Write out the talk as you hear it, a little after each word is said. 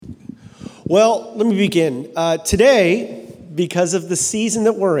Well, let me begin. Today, because of the season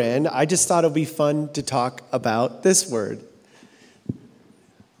that we're in, I just thought it would be fun to talk about this word.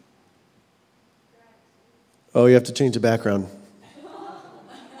 Oh, you have to change the background.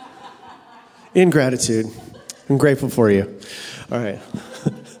 Ingratitude. I'm grateful for you. All right.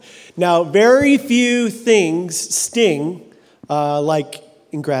 Now, very few things sting like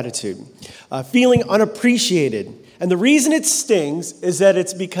ingratitude. Feeling unappreciated. And the reason it stings is that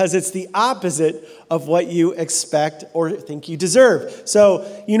it's because it's the opposite of what you expect or think you deserve.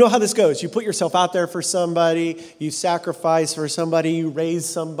 So you know how this goes. You put yourself out there for somebody, you sacrifice for somebody, you raise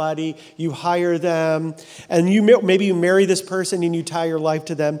somebody, you hire them, and maybe you marry this person and you tie your life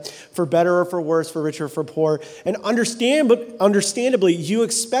to them for better or for worse, for richer or for poor. And understandably, you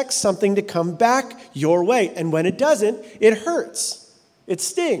expect something to come back your way. And when it doesn't, it hurts. It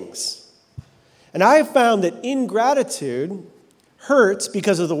stings. And I have found that ingratitude hurts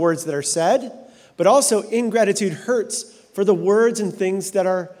because of the words that are said, but also ingratitude hurts for the words and things that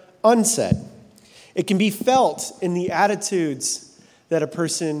are unsaid. It can be felt in the attitudes that a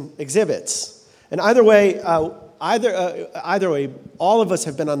person exhibits. And either way, all of us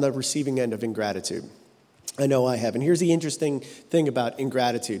have been on the receiving end of ingratitude. I know I have. And here's the interesting thing about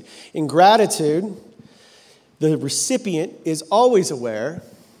ingratitude. Ingratitude, the recipient is always aware,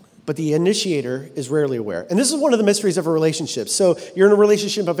 but the initiator is rarely aware. And this is one of the mysteries of a relationship. So you're in a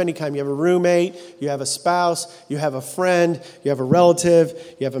relationship of any kind. You have a roommate, you have a spouse, you have a friend, you have a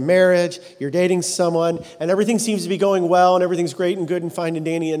relative, you have a marriage, you're dating someone, and everything seems to be going well, and everything's great and good and fine and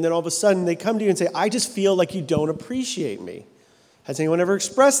dandy, and then all of a sudden they come to you and say, I just feel like you don't appreciate me. Has anyone ever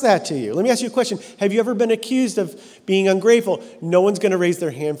expressed that to you? Let me ask you a question. Have you ever been accused of being ungrateful? No one's going to raise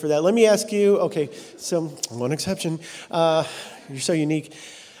their hand for that. Let me ask you, okay, so one exception. You're so unique.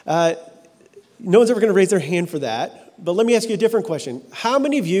 No one's ever going to raise their hand for that. But let me ask you a different question. How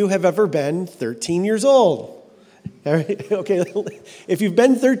many of you have ever been 13 years old? All right, okay, if you've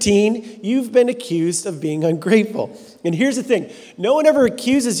been 13, you've been accused of being ungrateful. And here's the thing. No one ever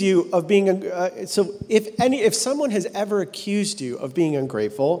accuses you of being, so if someone has ever accused you of being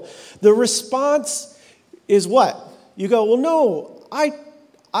ungrateful, the response is what? You go, well, no,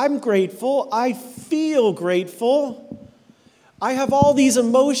 I'm grateful. I feel grateful. I have all these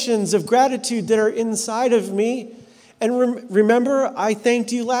emotions of gratitude that are inside of me. And remember, I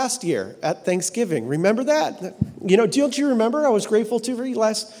thanked you last year at Thanksgiving. Remember that? Don't you remember I was grateful to you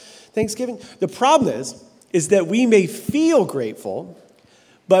last Thanksgiving? The problem is that we may feel grateful,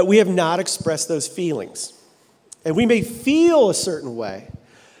 but we have not expressed those feelings. And we may feel a certain way,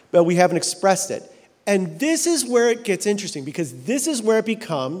 but we haven't expressed it. And this is where it gets interesting, because this is where it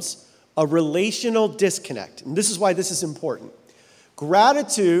becomes a relational disconnect. And this is why this is important.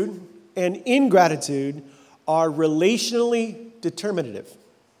 Gratitude and ingratitude are relationally determinative.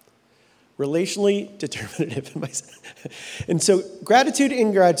 Relationally determinative. And so gratitude,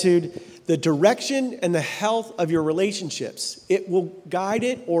 ingratitude, the direction and the health of your relationships, it will guide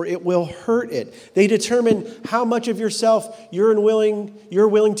it or it will hurt it. They determine how much of yourself you're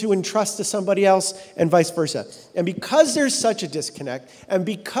willing to entrust to somebody else and vice versa. And because there's such a disconnect, and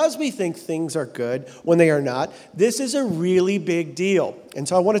because we think things are good when they are not, this is a really big deal. And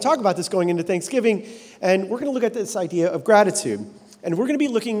so I want to talk about this going into Thanksgiving, and we're going to look at this idea of gratitude. And we're going to be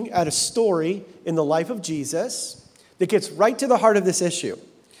looking at a story in the life of Jesus that gets right to the heart of this issue.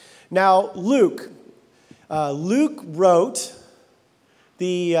 Now, Luke wrote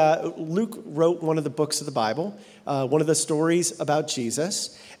one of the books of the Bible, one of the stories about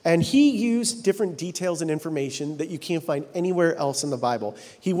Jesus, and he used different details and information that you can't find anywhere else in the Bible.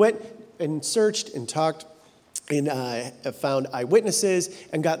 He went and searched and talked and found eyewitnesses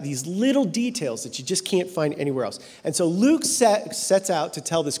and got these little details that you just can't find anywhere else. And so Luke sets out to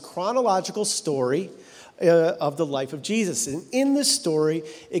tell this chronological story of the life of Jesus. And in this story,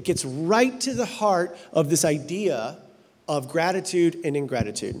 it gets right to the heart of this idea of gratitude and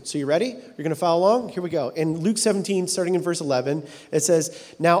ingratitude. So you ready? You're going to follow along? Here we go. In Luke 17, starting in verse 11, it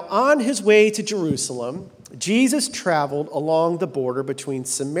says, Now on his way to Jerusalem, Jesus traveled along the border between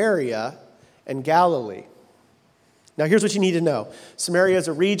Samaria and Galilee. Now, here's what you need to know. Samaria is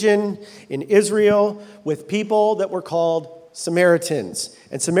a region in Israel with people that were called Samaritans.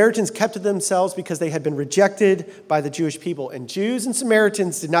 And Samaritans kept to themselves because they had been rejected by the Jewish people. And Jews and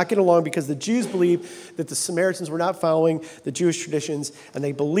Samaritans did not get along because the Jews believed that the Samaritans were not following the Jewish traditions, and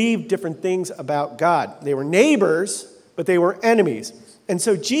they believed different things about God. They were neighbors, but they were enemies. And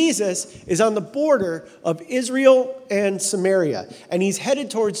so Jesus is on the border of Israel and Samaria, and he's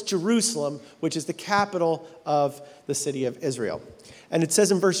headed towards Jerusalem, which is the capital of the city of Israel. And it says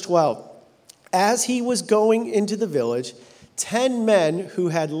in verse 12, as he was going into the village, 10 men who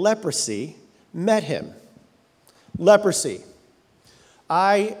had leprosy met him. Leprosy.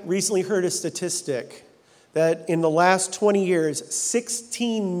 I recently heard a statistic that in the last 20 years,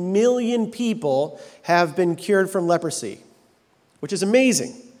 16 million people have been cured from leprosy, which is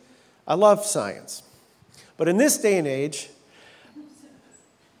amazing. I love science. But in this day and age,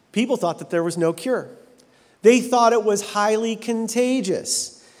 people thought that there was no cure. They thought it was highly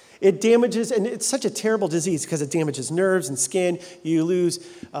contagious. It damages, and it's such a terrible disease because it damages nerves and skin. You lose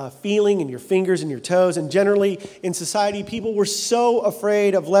feeling in your fingers and your toes. And generally in society, people were so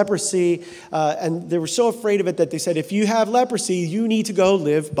afraid of leprosy, and they were so afraid of it that they said, if you have leprosy, you need to go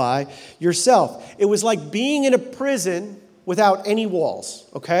live by yourself. It was like being in a prison without any walls,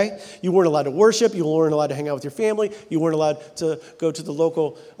 okay? You weren't allowed to worship. You weren't allowed to hang out with your family. You weren't allowed to go to the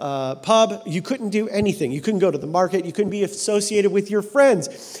local pub. You couldn't do anything. You couldn't go to the market. You couldn't be associated with your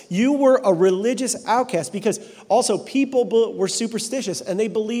friends. You were a religious outcast because also people were superstitious and they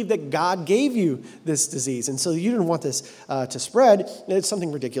believed that God gave you this disease. And so you didn't want this to spread. It's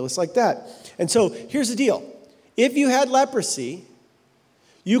something ridiculous like that. And so here's the deal. If you had leprosy,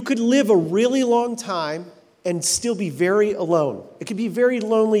 you could live a really long time and still be very alone. It could be a very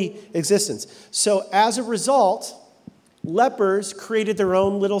lonely existence. So as a result, lepers created their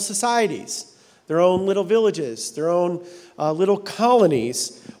own little societies, their own little villages, their own little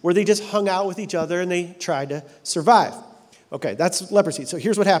colonies where they just hung out with each other and they tried to survive. Okay, that's leprosy. So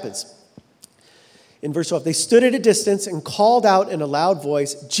here's what happens. In verse 12, they stood at a distance and called out in a loud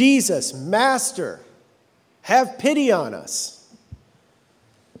voice, Jesus, Master, have pity on us.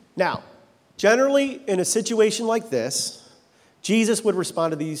 Now, generally, in a situation like this, Jesus would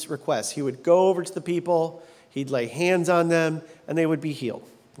respond to these requests. He would go over to the people, he'd lay hands on them, and they would be healed,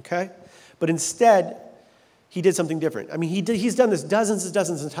 okay? But instead, he did something different. I mean, he's done this dozens and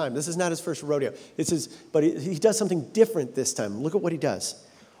dozens of times. This is not his first rodeo. But he does something different this time. Look at what he does.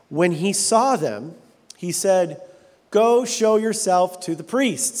 When he saw them, he said, "Go show yourself to the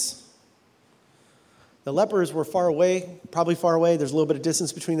priests." The lepers were far away, probably far away. There's a little bit of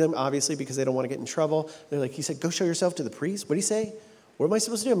distance between them, obviously, because they don't want to get in trouble. He said, go show yourself to the priest. What did he say? What am I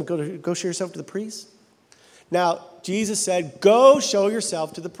supposed to do? I'm going to go show yourself to the priest? Now, Jesus said, go show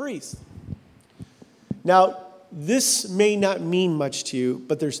yourself to the priest. Now, this may not mean much to you,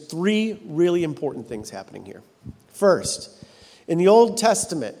 but there's three really important things happening here. First, in the Old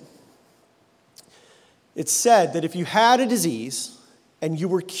Testament, it said that if you had a disease and you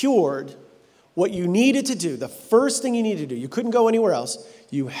were cured, what you needed to do, the first thing you needed to do, you couldn't go anywhere else,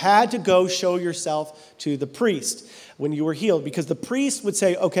 you had to go show yourself to the priest when you were healed, because the priest would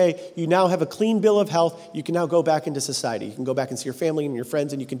say, okay, you now have a clean bill of health, you can now go back into society. You can go back and see your family and your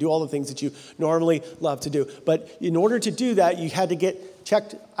friends, and you can do all the things that you normally love to do. But in order to do that, you had to get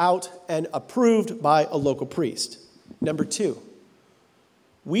checked out and approved by a local priest. Number two,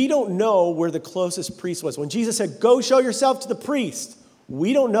 we don't know where the closest priest was. When Jesus said, go show yourself to the priest,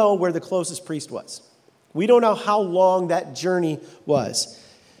 we don't know where the closest priest was. We don't know how long that journey was.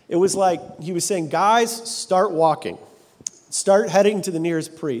 It was like he was saying, guys, start walking. Start heading to the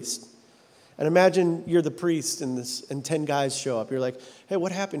nearest priest. And imagine you're the priest and 10 guys show up. You're like, hey,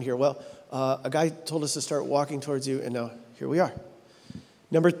 what happened here? Well, a guy told us to start walking towards you, and now here we are.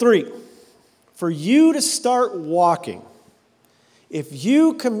 Number 3, for you to start walking, if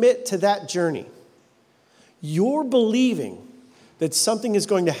you commit to that journey, you're believing that something is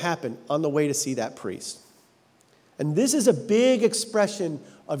going to happen on the way to see that priest. And this is a big expression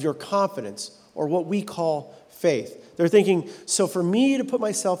of your confidence, or what we call faith. They're thinking, so for me to put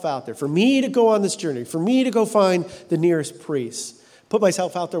myself out there, for me to go on this journey, for me to go find the nearest priest, put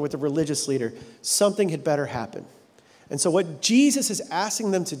myself out there with a religious leader, something had better happen. And so what Jesus is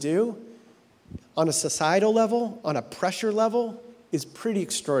asking them to do on a societal level, on a pressure level, is pretty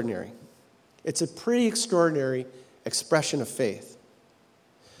extraordinary. It's a pretty extraordinary expression of faith.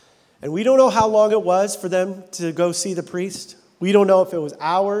 And we don't know how long it was for them to go see the priest. We don't know if it was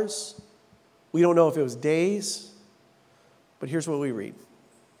hours. We don't know if it was days. But here's what we read.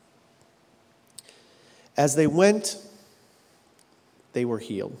 As they went, they were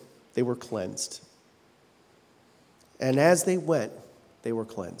healed. They were cleansed. And as they went, they were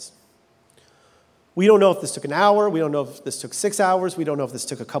cleansed. We don't know if this took an hour. We don't know if this took 6 hours. We don't know if this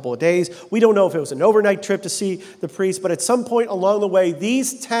took a couple of days. We don't know if it was an overnight trip to see the priest. But at some point along the way,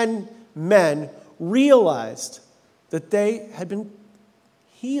 these 10 men realized that they had been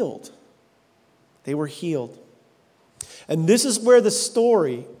healed. They were healed. And this is where the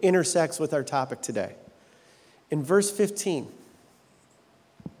story intersects with our topic today. In verse 15,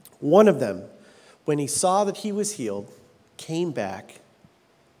 one of them, when he saw that he was healed, came back,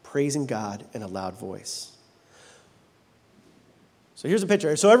 praising God in a loud voice. So here's a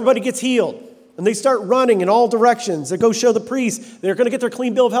picture. So everybody gets healed. And they start running in all directions. They go show the priest. They're going to get their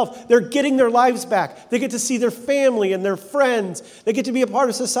clean bill of health. They're getting their lives back. They get to see their family and their friends. They get to be a part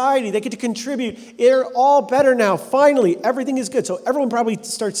of society. They get to contribute. They're all better now. Finally, everything is good. So everyone probably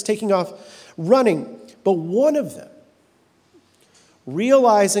starts taking off running. But one of them,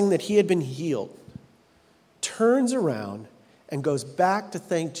 realizing that he had been healed, turns around and goes back to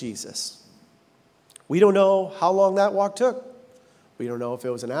thank Jesus. We don't know how long that walk took. We don't know if it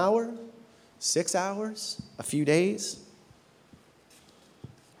was an hour, 6 hours, a few days.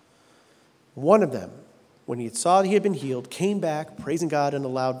 One of them, when he saw that he had been healed, came back, praising God in a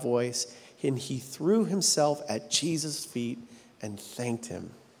loud voice, and he threw himself at Jesus' feet and thanked him.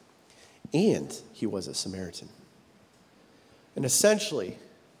 And he was a Samaritan. And essentially,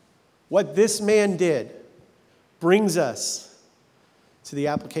 what this man did brings us to the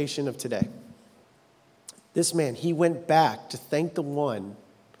application of today. This man, he went back to thank the one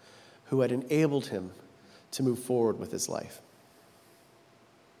who had enabled him to move forward with his life.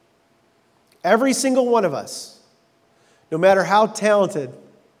 Every single one of us, no matter how talented,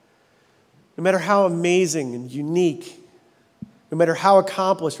 no matter how amazing and unique, no matter how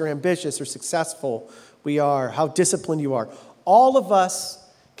accomplished or ambitious or successful we are, how disciplined you are, all of us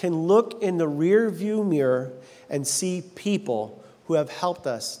can look in the rear view mirror and see people who have helped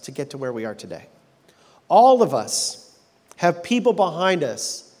us to get to where we are today. All of us have people behind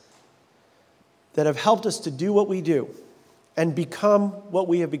us that have helped us to do what we do and become what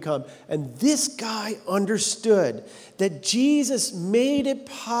we have become. And this guy understood that Jesus made it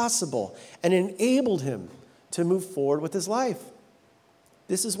possible and enabled him to move forward with his life.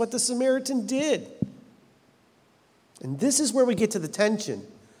 This is what the Samaritan did. And this is where we get to the tension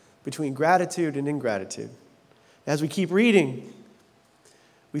between gratitude and ingratitude. As we keep reading,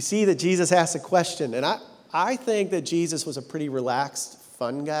 we see that Jesus asks a question. And I think that Jesus was a pretty relaxed,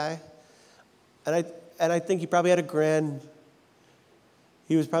 fun guy. And I think he probably had a grin.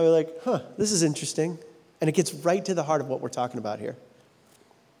 He was probably like, this is interesting. And it gets right to the heart of what we're talking about here.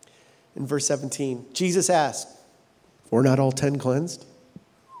 In verse 17, Jesus asked, "Were not all 10 cleansed?"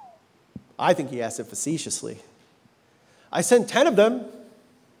 I think he asked it facetiously. "I sent 10 of them.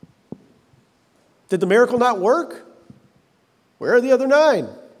 Did the miracle not work? Where are the other 9?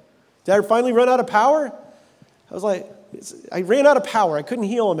 Did I finally run out of power?" I was like, I ran out of power. I couldn't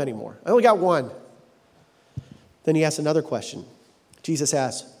heal him anymore. I only got 1. Then he asked another question. Jesus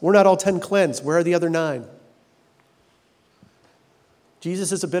asked, "Were not all 10 cleansed? Where are the other 9?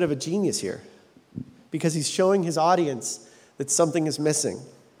 Jesus is a bit of a genius here because he's showing his audience that something is missing.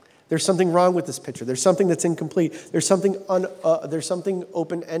 There's something wrong with this picture. There's something that's incomplete. There's something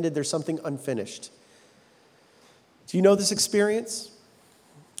open-ended. There's something unfinished. Do you know this experience?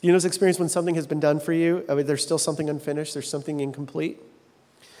 Do you know this experience when something has been done for you? I mean, there's still something unfinished. There's something incomplete.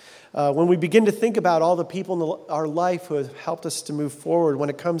 When we begin to think about all the people in our life who have helped us to move forward, when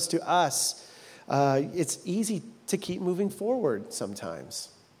it comes to us, it's easy to keep moving forward sometimes.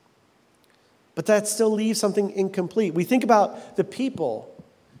 But that still leaves something incomplete. We think about the people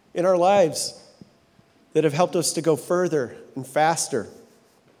in our lives that have helped us to go further and faster.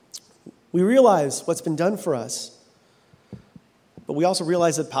 We realize what's been done for us, but we also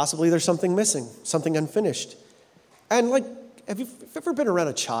realize that possibly there's something missing, something unfinished. And have you ever been around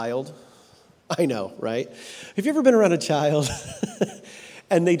a child? I know, right? Have you ever been around a child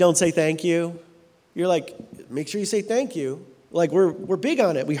and they don't say thank you? You're like, make sure you say thank you. Like we're big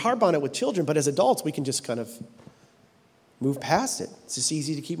on it. We harp on it with children, but as adults, we can just kind of move past it. It's just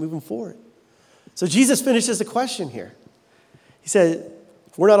easy to keep moving forward. So Jesus finishes the question here. He said,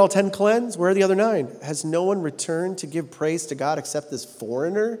 "We're not all 10 cleansed? Where are the other 9? Has no one returned to give praise to God except this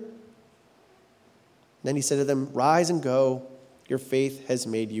foreigner?" Then he said to them, "Rise and go. Your faith has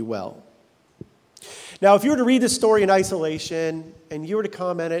made you well." Now, if you were to read this story in isolation and you were to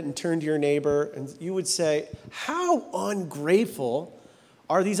comment it and turn to your neighbor and you would say, how ungrateful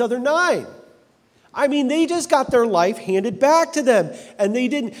are these other 9? I mean, they just got their life handed back to them and they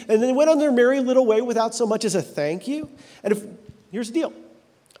didn't, and they went on their merry little way without so much as a thank you. And here's the deal.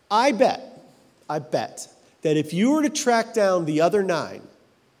 I bet that if you were to track down the other 9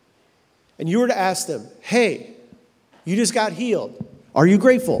 and you were to ask them, "Hey, you just got healed. Are you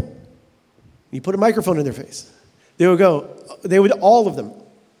grateful?" You put a microphone in their face. All of them,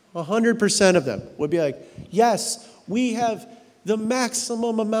 100% of them would be like, "Yes, we have the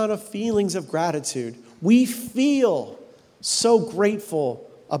maximum amount of feelings of gratitude. We feel so grateful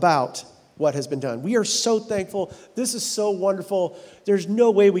about what has been done. We are so thankful. This is so wonderful. There's no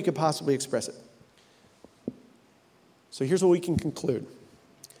way we could possibly express it." So here's what we can conclude.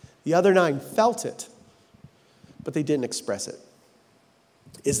 The other 9 felt it, but they didn't express it.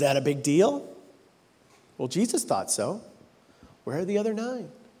 Is that a big deal? Well, Jesus thought so. Where are the other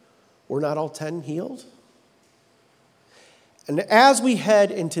 9? Were not all 10 healed? And as we head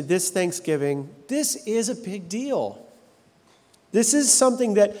into this Thanksgiving, this is a big deal. This is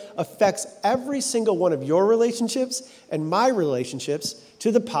something that affects every single one of your relationships and my relationships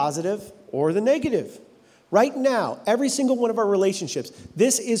to the positive or the negative. Right now, every single one of our relationships,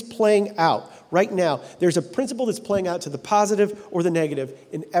 this is playing out. Right now, there's a principle that's playing out to the positive or the negative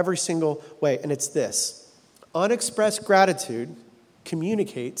in every single way, and it's this. Unexpressed gratitude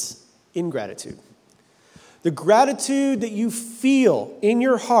communicates ingratitude. The gratitude that you feel in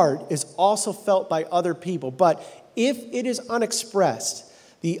your heart is also felt by other people, but if it is unexpressed,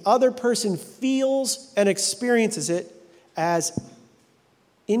 the other person feels and experiences it as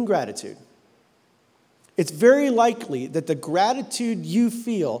ingratitude. It's very likely that the gratitude you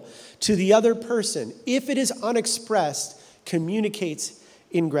feel to the other person, if it is unexpressed, communicates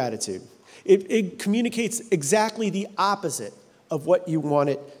ingratitude. It communicates exactly the opposite of what you want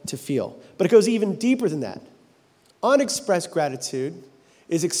it to feel. But it goes even deeper than that. Unexpressed gratitude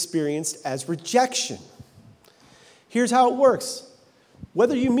is experienced as rejection. Here's how it works.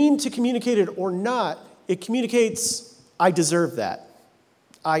 Whether you mean to communicate it or not, it communicates, I deserve that.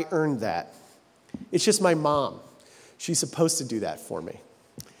 I earned that. It's just my mom. She's supposed to do that for me.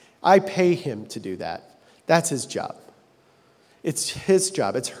 I pay him to do that. That's his job. It's his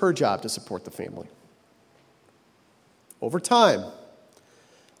job. It's her job to support the family. Over time,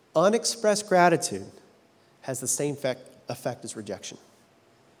 unexpressed gratitude has the same effect as rejection.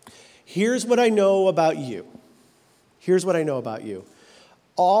 Here's what I know about you. Here's what I know about you.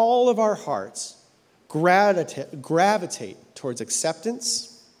 All of our hearts gravitate towards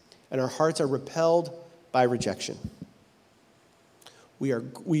acceptance, and our hearts are repelled by rejection.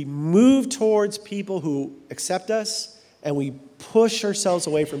 We move towards people who accept us, and we push ourselves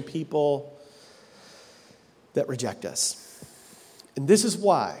away from people that reject us. And this is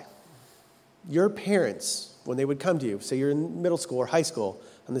why your parents, when they would come to you, say you're in middle school or high school,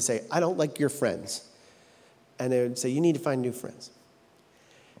 and they say, I don't like your friends. And they would say, you need to find new friends.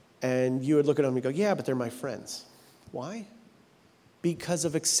 And you would look at them and go, yeah, but they're my friends. Why? Because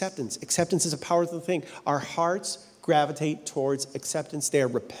of acceptance. Acceptance is a powerful thing. Our hearts gravitate towards acceptance. They are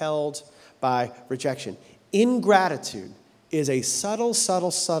repelled by rejection. Ingratitude is a subtle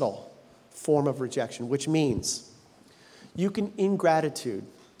form of rejection, which means you can ingratitude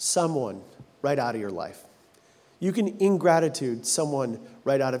someone right out of your life. You can ingratitude someone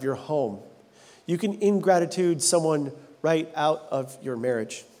right out of your home. You can ingratitude someone right out of your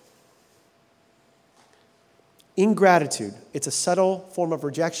marriage. Ingratitude, it's a subtle form of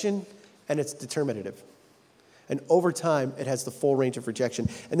rejection, and it's determinative. And over time, it has the full range of rejection.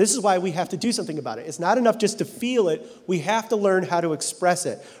 And this is why we have to do something about it. It's not enough just to feel it. We have to learn how to express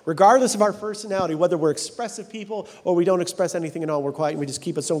it. Regardless of our personality, whether we're expressive people or we don't express anything at all, we're quiet and we just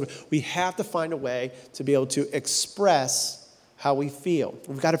keep it so, we have to find a way to be able to express how we feel.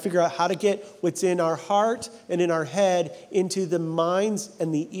 We've got to figure out how to get what's in our heart and in our head into the minds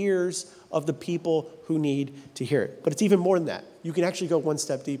and the ears of the people who need to hear it. But it's even more than that. You can actually go one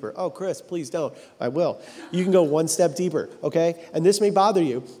step deeper. Oh, Chris, please don't. I will. You can go one step deeper, okay? And this may bother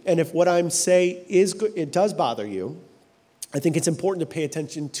you. And if what I'm saying is good, it does bother you, I think it's important to pay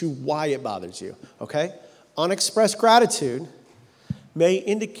attention to why it bothers you, okay? Unexpressed gratitude may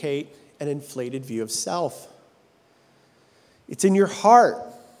indicate an inflated view of self. It's in your heart,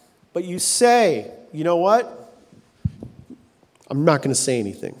 but you say, you know what? I'm not going to say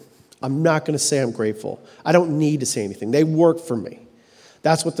anything. I'm not going to say I'm grateful. I don't need to say anything. They work for me.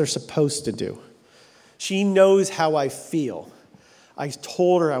 That's what they're supposed to do. She knows how I feel. I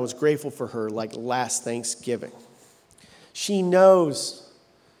told her I was grateful for her like last Thanksgiving. She knows.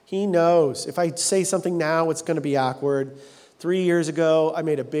 He knows. If I say something now, it's going to be awkward. 3 years ago, I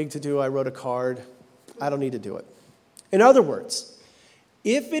made a big to-do. I wrote a card. I don't need to do it. In other words,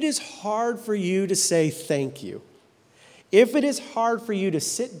 if it is hard for you to say thank you, if it is hard for you to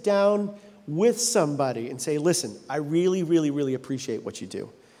sit down with somebody and say, listen, I really, really, really appreciate what you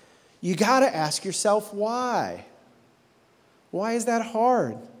do, you got to ask yourself why. Why is that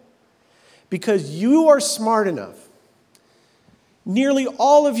hard? Because you are smart enough, nearly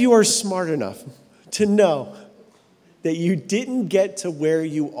all of you are smart enough to know that you didn't get to where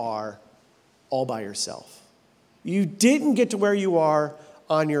you are all by yourself. You didn't get to where you are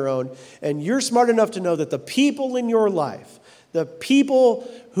on your own. And you're smart enough to know that the people in your life, the people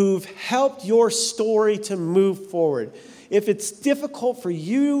who've helped your story to move forward, if it's difficult for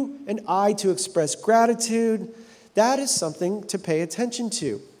you and I to express gratitude, that is something to pay attention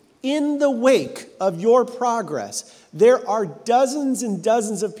to. In the wake of your progress, there are dozens and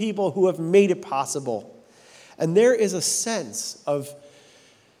dozens of people who have made it possible. And there is a sense of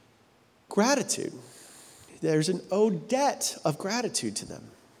gratitude. There's an owed debt of gratitude to them.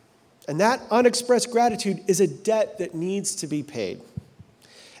 And that unexpressed gratitude is a debt that needs to be paid.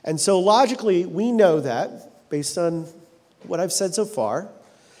 And so logically, we know that, based on what I've said so far,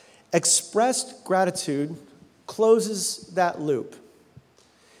 expressed gratitude closes that loop.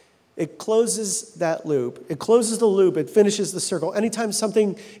 It closes that loop. It closes the loop. It finishes the circle. Anytime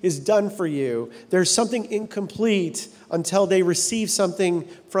something is done for you, there's something incomplete until they receive something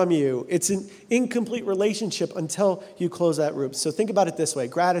from you. It's an incomplete relationship until you close that loop. So think about it this way.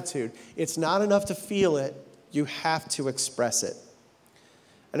 Gratitude, it's not enough to feel it. You have to express it.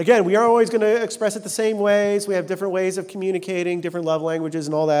 And again, we aren't always going to express it the same ways. We have different ways of communicating, different love languages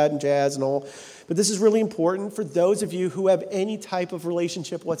and all that, and jazz and all. But this is really important for those of you who have any type of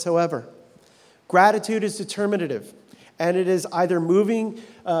relationship whatsoever. Gratitude is determinative, and it is either moving,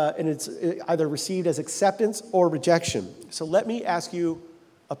 and it's either received as acceptance or rejection. So let me ask you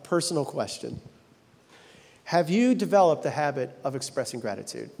a personal question. Have you developed the habit of expressing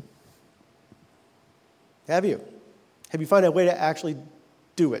gratitude? Have you? Have you found a way to actually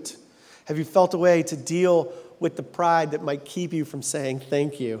do it? Have you felt a way to deal with the pride that might keep you from saying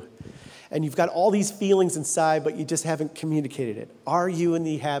thank you? And you've got all these feelings inside, but you just haven't communicated it. Are you in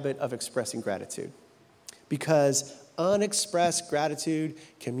the habit of expressing gratitude? Because unexpressed gratitude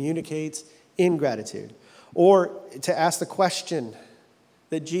communicates ingratitude. Or to ask the question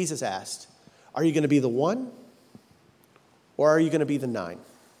that Jesus asked, are you going to be the 1 or are you going to be the 9?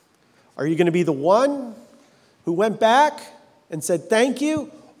 Are you going to be the 1 who went back and said thank you,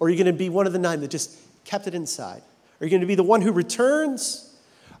 or are you going to be one of the 9 that just kept it inside? Are you going to be the one who returns?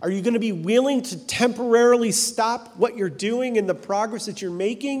 Are you going to be willing to temporarily stop what you're doing and the progress that you're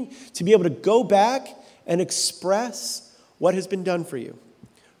making to be able to go back and express what has been done for you?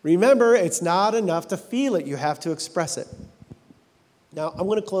 Remember, it's not enough to feel it. You have to express it. Now, I'm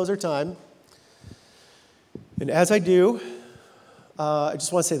going to close our time. And as I do, I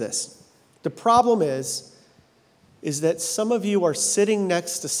just want to say this. The problem is that some of you are sitting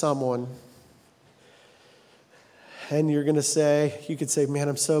next to someone and you're going to say, you could say, man,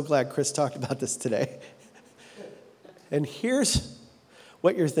 I'm so glad Chris talked about this today. And here's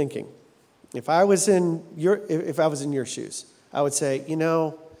what you're thinking. If I was in your shoes, I would say,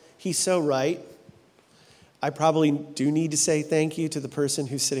 he's so right. I probably do need to say thank you to the person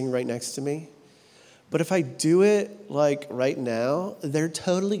who's sitting right next to me. But if I do it like right now, they're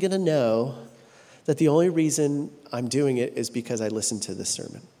totally going to know that the only reason I'm doing it is because I listened to this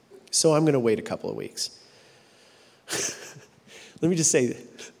sermon. So I'm going to wait a couple of weeks. Let me just say,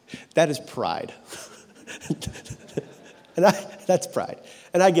 that is pride. That's pride.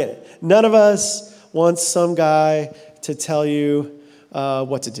 And I get it. None of us wants some guy to tell you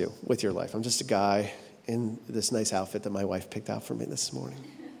what to do with your life. I'm just a guy in this nice outfit that my wife picked out for me this morning.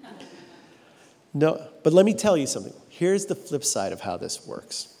 No, but let me tell you something. Here's the flip side of how this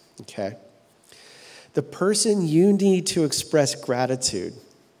works, okay? The person you need to express gratitude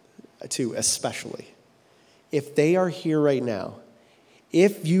to especially, if they are here right now,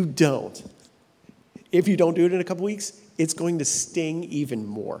 if you don't do it in a couple weeks, it's going to sting even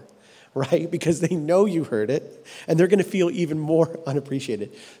more, right? Because they know you heard it, and they're going to feel even more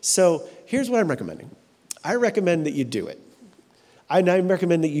unappreciated. So here's what I'm recommending. I recommend that you do it. I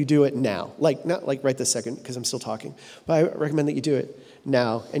recommend that you do it now, not like right this second, because I'm still talking, but I recommend that you do it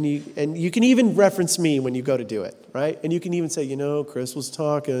now. And you can even reference me when you go to do it, right? And you can even say, Chris was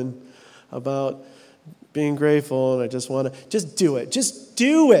talking about being grateful, and I just want to, just do it. Just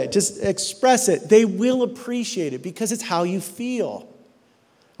do it. Just express it. They will appreciate it because it's how you feel,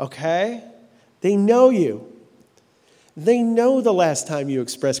 okay? They know you. They know the last time you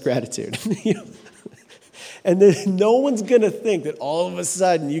expressed gratitude. And then no one's going to think that all of a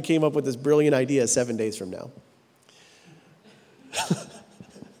sudden you came up with this brilliant idea 7 days from now.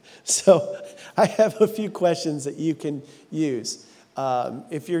 So I have a few questions that you can use.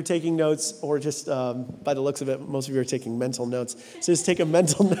 If you're taking notes, or just by the looks of it, most of you are taking mental notes. So just take a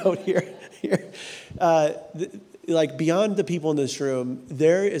mental note here. Like beyond the people in this room,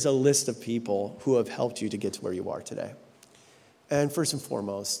 there is a list of people who have helped you to get to where you are today. And first and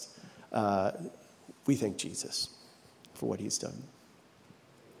foremost, we thank Jesus for what he's done.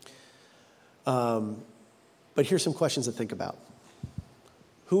 But here's some questions to think about.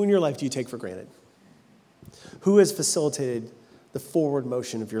 Who in your life do you take for granted? Who has facilitated the forward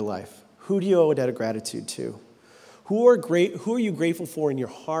motion of your life? Who do you owe a debt of gratitude to? Who are you grateful for in your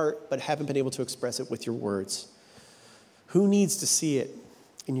heart but haven't been able to express it with your words? Who needs to see it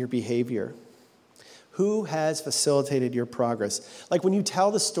in your behavior? Who has facilitated your progress? Like when you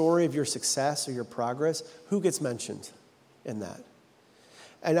tell the story of your success or your progress, who gets mentioned in that?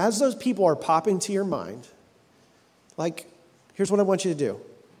 And as those people are popping to your mind, like, here's what I want you to do.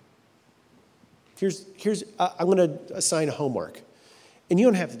 I'm going to assign homework. And you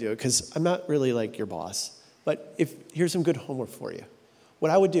don't have to do it because I'm not really like your boss. But here's some good homework for you.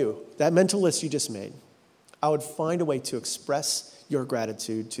 What I would do, that mental list you just made, I would find a way to express your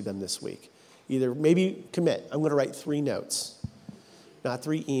gratitude to them this week. Either maybe commit. I'm going to write 3 notes. Not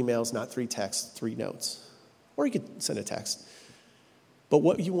 3 emails, not 3 texts, 3 notes. Or you could send a text. But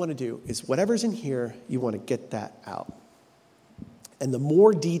what you want to do is whatever's in here, you want to get that out. And the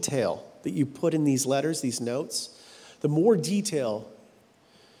more detail that you put in these letters, these notes, the more detail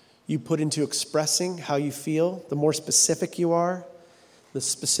you put into expressing how you feel, the more specific you are, the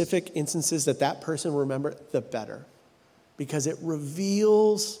specific instances that person will remember, the better. Because it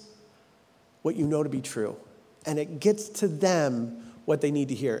reveals what you know to be true. And it gets to them what they need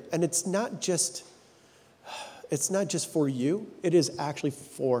to hear. And it's not just for you, it is actually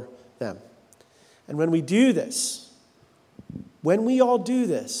for them. And when we do this, when we all do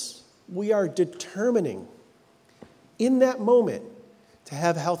this, we are determining in that moment to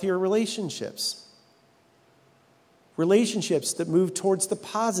have healthier relationships. Relationships that move towards the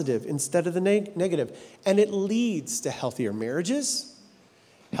positive instead of the negative. And it leads to healthier marriages,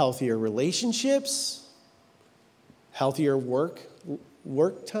 healthier relationships, healthier work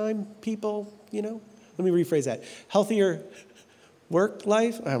time people, you know. Let me rephrase that. Healthier work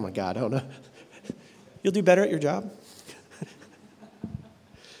life. Oh my God, I don't know. You'll do better at your job.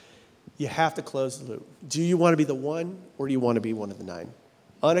 You have to close the loop. Do you want to be the one or do you want to be one of the 9?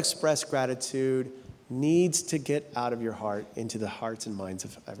 Unexpressed gratitude needs to get out of your heart into the hearts and minds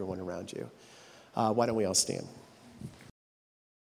of everyone around you. Why don't we all stand?